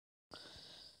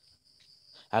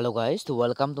Hello guys, to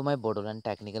welcome to my bodo and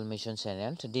technical mission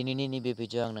channel. दिनैनि नैबे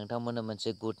video आं नोंथांमोननो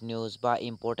मोनसे गुड निउज बा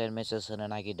इम्पर्टेन्ट मेसेज होनो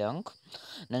नागिरदों।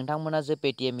 नोंथांमोना जे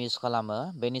पेटीएम इउज खालामो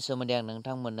बेनि सोमोन्दै आं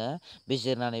नोंथांमोननो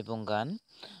बिजिरनानै बुंगोन।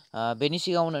 बेनि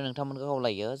सिगाङावनो नोंथांमोनखौ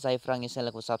खावलायो जायफ्रा आंनि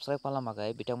चेनेलखौ साबस्क्राइब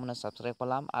खालामाखै बिथांमोना साबस्क्राइब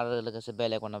खालाम आरो लोगोसे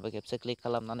बेल आइकनावबो खेबसे क्लिक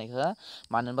खालामनानै हो।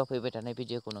 मानो होनबा फैबाय थानाय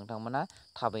भिडिअखौ नोंथांमोना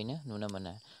थाबैनो नुनो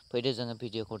मोनो। फैदो जोङो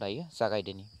भिडिअखौ दायो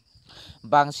जागायदोनि।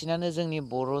 बांसिनानो जोंनि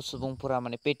बर' सुबुंफोरा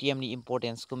माने पेटीएमनि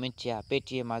इम्पर्टेन्सखौ मिथिया।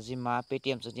 पेटीएमा जि मा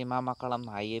पेटीएम जुदि मा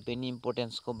खालामनो हायो बेनि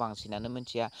इम्पर्टेन्सखौ बांसिनानो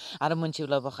मिथिया आरो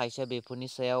मोनथिब्लाबो खायसेया बेफोरनि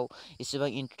सायाव एसेबां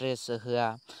इन्ट्रेस्ट होआ।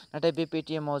 नाथाय बे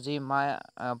पेटीएमाव जि मा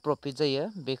प्रफिट जायो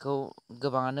बेखौ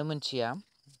गोबाङानो मिथिया।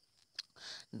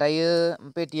 दायो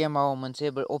पेटीएमाव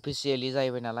मोनसे अफिसियेलि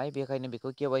जाहैबाय नालाय बेखायनो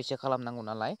बेखौ केवाइसि खालामनांगौ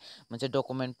नालाय मोनसे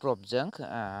डकुमेन्ट प्रुफजों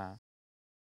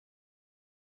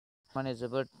माने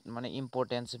जोबोद माने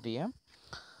इम्पर्टेन्स बियो।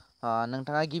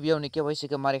 नोंथाङा गिबियावनो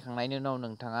केवाइसिखौ मारिखांनायनि उनाव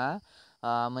नोंथाङा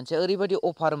मोनसे ओरैबायदि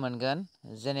अफार मोनगोन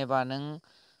जेनेबा नों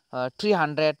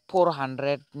 300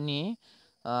 400नि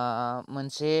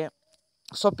मोनसे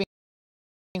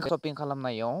शपिं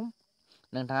खालामनायाव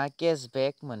नोंथाङा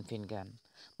केसबेक मोनफिनगोन।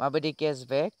 माबायदि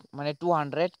केसबेक माने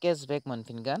 200 केसबेक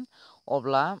मोनफिनगोन।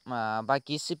 अब्ला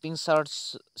बाखि शिपिं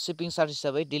चार्ज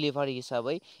हिसाबै डिलिभारि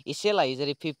हिसाबै एसे लायो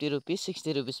जेरै 50 रुपिस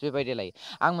 60 रुपिस बेबायदि लायो।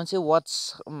 आं मोनसे वाट्स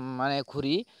माने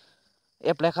घुरि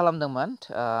एप्लाइ खालामदोंमोन।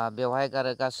 बेवहाय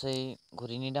गासै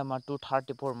घुरिनि दामा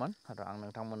 234मोन आरो आं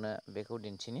नोंथांमोननो बेखौ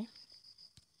दिन्थिनि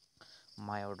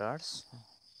माइ अर्डार्स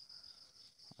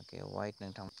अके वाइट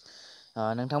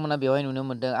नोंथांमोना बेवहाय नुनो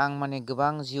मोनदों आं माने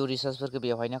गोबां जिअ रिसार्जफोरखौ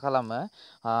बेवहायनो खालामो।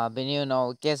 बेनि उनाव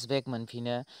केसबेक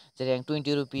मोनफिनो जेरै आं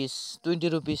 20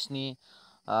 रुपिसनि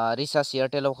रिसार्ज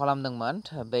एयारटेलाव खालामदोंमोन।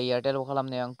 बे एयारटेलाव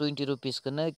खालामनायाव आं 20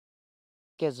 रुपिसखौनो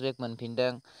केसबेक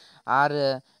मोनफिनदों। आरो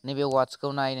नैबे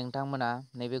वाट्सखौ नाय नोंथांमोना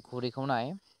नैबे घुरिखौ नाय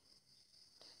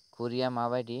घुरिया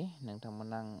माबायदि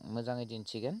नोंथांमोना आं मोजाङै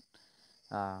दिन्थिगोन।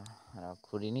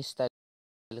 घुरिनि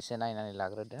स्टाइल एसे नायनानै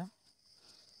लाग्रोदो।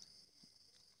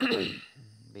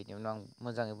 बेनि उनाव आं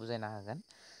मोजाङै बुजायना होगोन।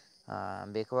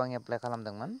 बेखौ आं एप्लाइ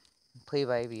खालामदोंमोन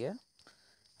फैबाय बियो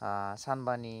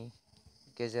सानबानि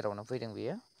गेजेरावनो फैदों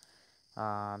बियो।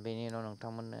 बेनि उनाव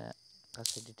नोंथांमोननो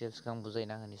गासै डिटेल्सखौ आं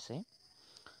बुजायना होनोसै।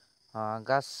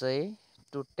 गासै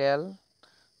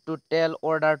टटेल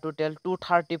अर्डार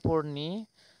 234नि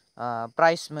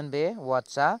प्राइसमोन बे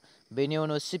वाट्सआ। बेनि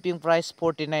उनाव शिपिं प्राइस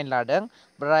 49 लादों।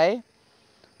 ओमफ्राय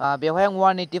बेवहाय आं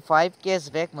 185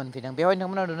 केसबेक मोनफिनदों। बेवहाय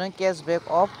नोंथांमोना नुदों केसबेक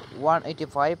अफ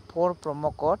 185 फर प्रम'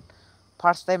 कड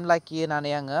फार्स्ट टाइम लाखि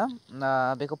होनानै आङो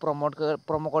बेखौ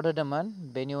प्रम' कड होदोंमोन।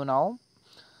 बेनि उनाव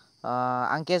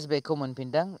आं केसबेकखौ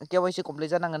मोनफिनदों। केवाइसि कमप्लिट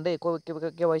जानांगोन दै।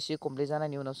 केवाइसि कमप्लिट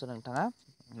जानायनि उनावसो नोंथाङा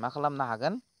मा खालामनो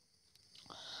हागोन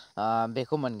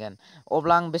बेखौ मोनगोन।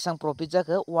 अब्ला आं बेसेबां प्रफिट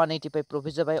जाखो 185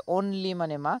 प्रफिट जाबाय। अनलि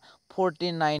माने मा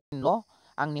 49ल'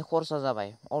 आंनि खरसा जाबाय।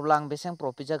 अब्ला आं बेसेबां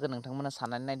प्रफिट जागोन नोंथांमोना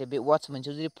साननानै नायदो। बे वाट्स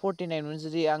मोनसेयाव जुदि 49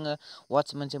 जुदि आङो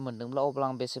वाट्स मोनसे मोनदोंब्ला अब्ला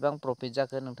आं बेसेबां प्रफिट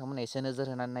जाखो नोंथांमोना एसे नोजोर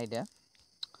होनानै नायदो।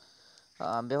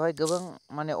 बेवहाय गोबां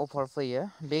माने अफार फैयो।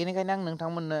 बेनिखायनो आं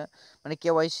नोंथांमोननो माने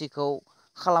केवाइसिखौ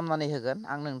खालामनानै होगोन।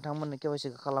 आं नोंथांमोननो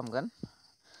केवाइसिखौ खालामगोन।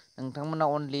 नोंथांमोना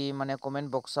अनलि माने कमेन्ट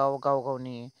बक्सआव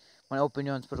गावनि माने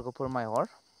अपिनियन्सफोरखौ फोरमायहर।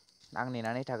 आं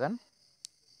नेनानै थागोन।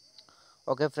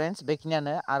 अके फ्रेन्ड्स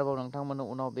बेखिनियानो। आरोबाव नोंथांमोननो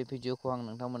उनाव बे भिडिअखौ आं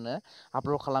नोंथांमोननो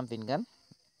आपल'ड खालामफिनगोन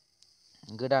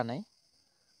गोदानै।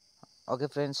 Okay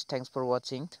friends, thanks for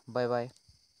watching. Bye bye.